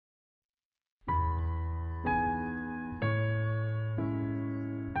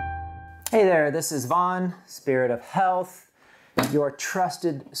Hey there, this is Vaughn, Spirit of Health, your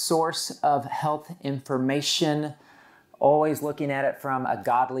trusted source of health information, always looking at it from a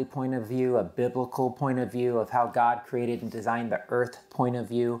godly point of view, a biblical point of view of how God created and designed the earth point of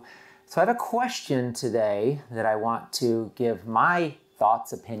view. So I have a question today that I want to give my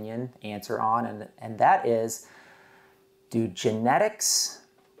thoughts, opinion, answer on, and that is, do genetics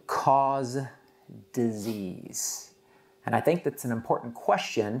cause disease? And I think that's an important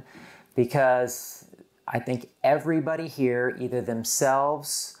question because I think everybody here, either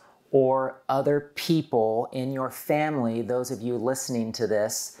themselves or other people in your family, those of you listening to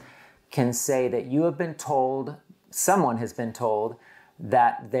this, can say that you have been told, someone has been told,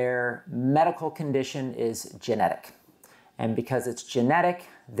 that their medical condition is genetic. And because it's genetic,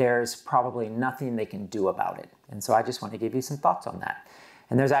 there's probably nothing they can do about it. And so I just want to give you some thoughts on that.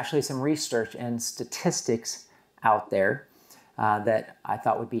 And there's actually some research and statistics out there that I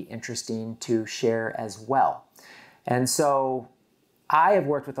thought would be interesting to share as well. And so I have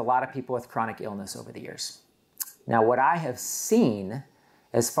worked with a lot of people with chronic illness over the years. Now, what I have seen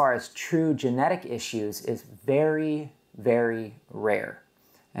as far as true genetic issues is very, very rare.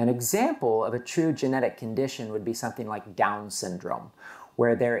 An example of a true genetic condition would be something like Down syndrome,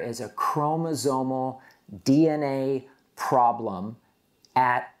 where there is a chromosomal DNA problem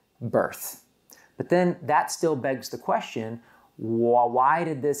at birth. But then that still begs the question, why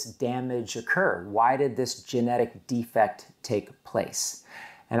did this damage occur? Why did this genetic defect take place?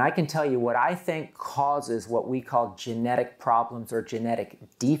 And I can tell you what I think causes what we call genetic problems or genetic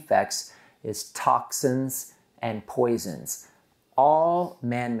defects is toxins and poisons, all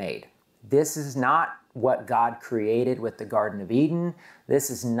man-made. This is not what God created with the Garden of Eden. This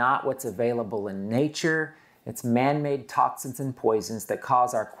is not what's available in nature. It's man-made toxins and poisons that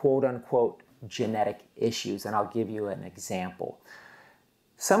cause our quote-unquote genetic issues, and I'll give you an example.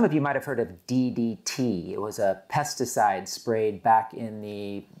 Some of you might have heard of DDT. It was a pesticide sprayed back in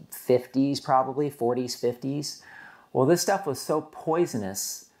the 50s, probably 40s, 50s. Well, this stuff was so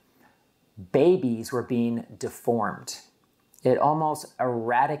poisonous, babies were being deformed. It almost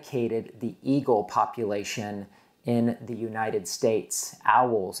eradicated the eagle population in the United States,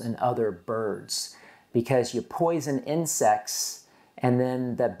 owls and other birds, because you poison insects and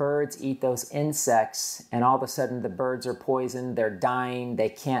then the birds eat those insects, and all of a sudden the birds are poisoned, they're dying, they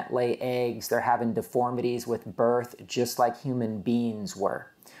can't lay eggs, they're having deformities with birth, just like human beings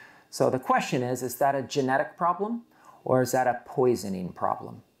were. So the question is that a genetic problem or is that a poisoning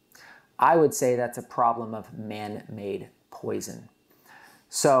problem? I would say that's a problem of man-made poison.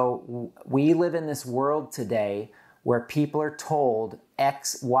 So we live in this world today where people are told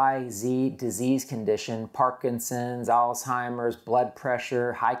XYZ disease condition, Parkinson's, Alzheimer's, blood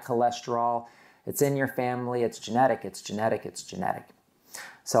pressure, high cholesterol, it's in your family, it's genetic, it's genetic, it's genetic.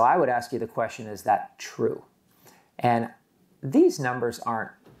 So I would ask you the question, is that true? And these numbers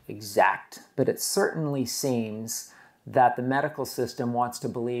aren't exact, but it certainly seems that the medical system wants to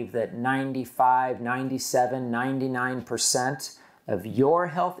believe that 95, 97, 99% of your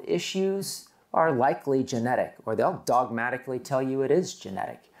health issues are likely genetic, or they'll dogmatically tell you it is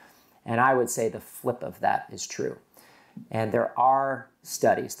genetic. And I would say the flip of that is true. And there are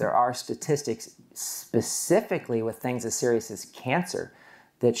studies, there are statistics specifically with things as serious as cancer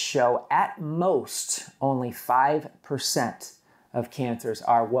that show at most only 5% of cancers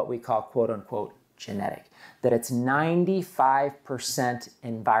are what we call quote unquote genetic. That it's 95%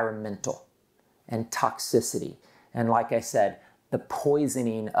 environmental and toxicity. And like I said, the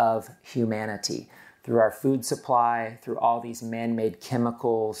poisoning of humanity through our food supply, through all these man-made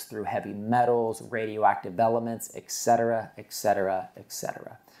chemicals, through heavy metals, radioactive elements, etc., etc.,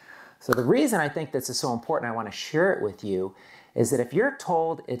 etc. So the reason I think this is so important, I want to share it with you, is that if you're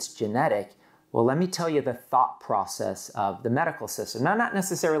told it's genetic, well, let me tell you the thought process of the medical system. Now, not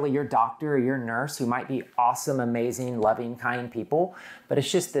necessarily your doctor or your nurse, who might be awesome, amazing, loving, kind people, but it's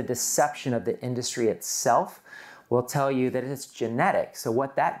just the deception of the industry itself will tell you that it's genetic. So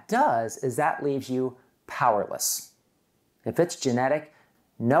what that does is that leaves you powerless. If it's genetic,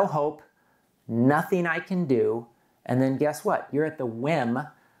 no hope, nothing I can do, and then guess what? You're at the whim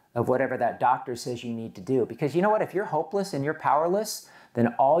of whatever that doctor says you need to do. Because you know what? If you're hopeless and you're powerless,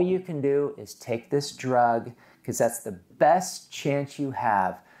 then all you can do is take this drug, because that's the best chance you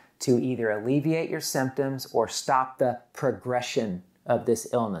have to either alleviate your symptoms or stop the progression of this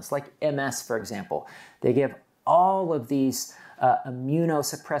illness. Like MS, for example. They give all of these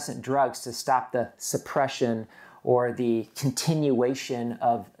immunosuppressant drugs to stop the suppression or the continuation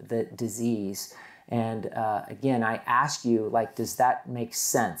of the disease. And again, I ask you, like, does that make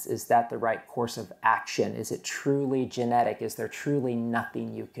sense? Is that the right course of action? Is it truly genetic? Is there truly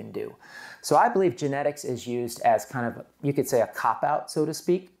nothing you can do? So I believe genetics is used as kind of, you could say, a cop-out, so to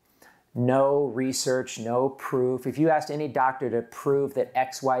speak. No research, no proof. If you asked any doctor to prove that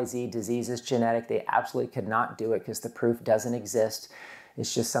XYZ disease is genetic, they absolutely could not do it because the proof doesn't exist.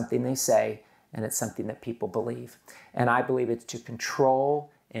 It's just something they say, and it's something that people believe. And I believe it's to control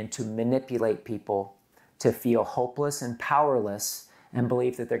and to manipulate people to feel hopeless and powerless and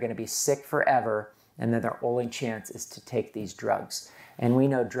believe that they're going to be sick forever and that their only chance is to take these drugs. And we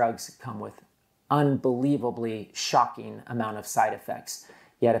know drugs come with unbelievably shocking amount of side effects.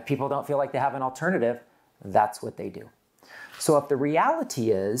 Yet if people don't feel like they have an alternative, that's what they do. So if the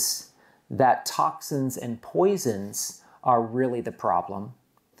reality is that toxins and poisons are really the problem,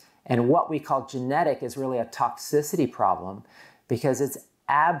 and what we call genetic is really a toxicity problem, because it's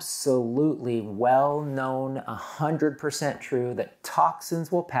absolutely well-known, 100% true, that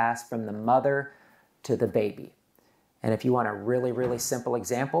toxins will pass from the mother to the baby. And if you want a really, really simple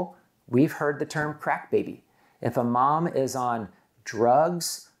example, we've heard the term crack baby. If a mom is on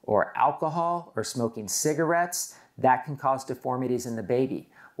drugs or alcohol or smoking cigarettes, that can cause deformities in the baby.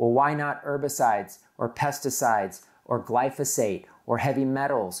 Well, why not herbicides or pesticides or glyphosate or heavy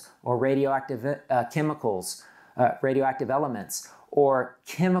metals or radioactive chemicals, radioactive elements, or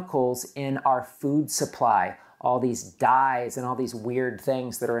chemicals in our food supply, all these dyes and all these weird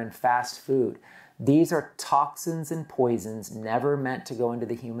things that are in fast food. These are toxins and poisons never meant to go into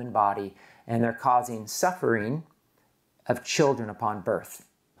the human body, and they're causing suffering of children upon birth.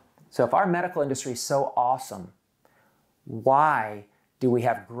 So if our medical industry is so awesome, why do we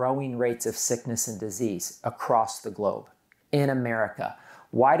have growing rates of sickness and disease across the globe in America?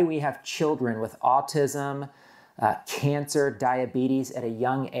 Why do we have children with autism, cancer, diabetes at a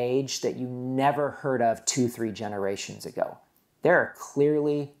young age that you never heard of 2-3 generations ago? There are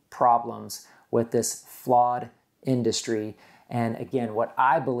clearly problems with this flawed industry. And again, what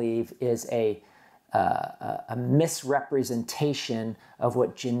I believe is a misrepresentation of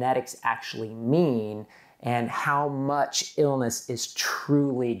what genetics actually mean and how much illness is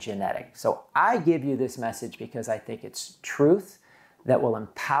truly genetic. So I give you this message because I think it's truth that will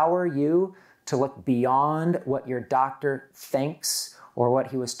empower you to look beyond what your doctor thinks or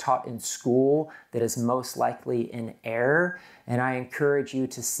what he was taught in school that is most likely in error. And I encourage you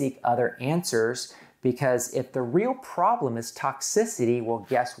to seek other answers, because if the real problem is toxicity, well,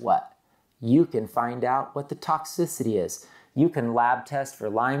 guess what? You can find out what the toxicity is. You can lab test for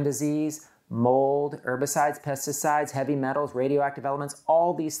Lyme disease, mold, herbicides, pesticides, heavy metals, radioactive elements,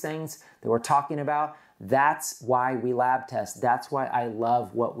 all these things that we're talking about. That's why we lab test. That's why I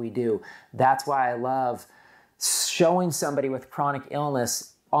love what we do. That's why I love showing somebody with chronic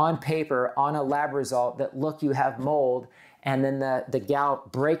illness on paper, on a lab result, that look, you have mold, and then the gal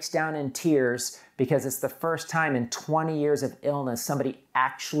breaks down in tears because it's the first time in 20 years of illness somebody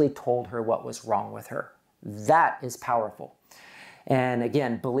actually told her what was wrong with her. That is powerful. And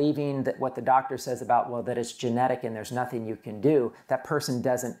again, believing that what the doctor says about, well, that it's genetic and there's nothing you can do, that person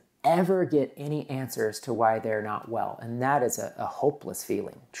doesn't ever get any answers to why they're not well. And that is a hopeless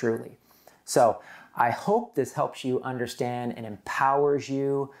feeling, truly. So I hope this helps you understand and empowers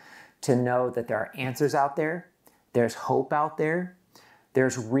you to know that there are answers out there. There's hope out there.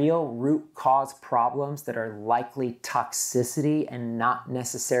 There's real root cause problems that are likely toxicity and not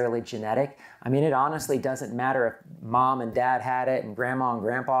necessarily genetic. I mean, it honestly doesn't matter if mom and dad had it and grandma and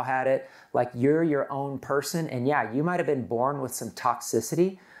grandpa had it. Like, you're your own person. And yeah, you might have been born with some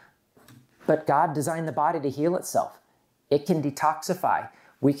toxicity, but God designed the body to heal itself. It can detoxify.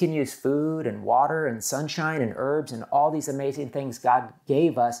 We can use food and water and sunshine and herbs and all these amazing things God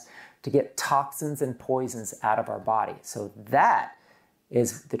gave us to get toxins and poisons out of our body. So that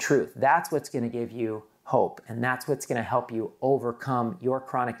is the truth. That's what's going to give you hope, and that's what's going to help you overcome your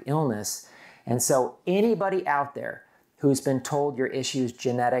chronic illness. And so anybody out there who's been told your issue is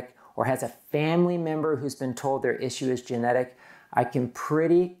genetic or has a family member who's been told their issue is genetic, I can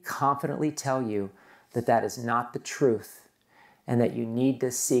pretty confidently tell you that that is not the truth, and that you need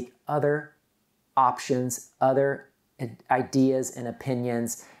to seek other options, other ideas and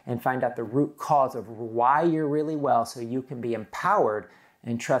opinions, and find out the root cause of why you're really well so you can be empowered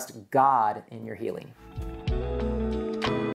and trust God in your healing.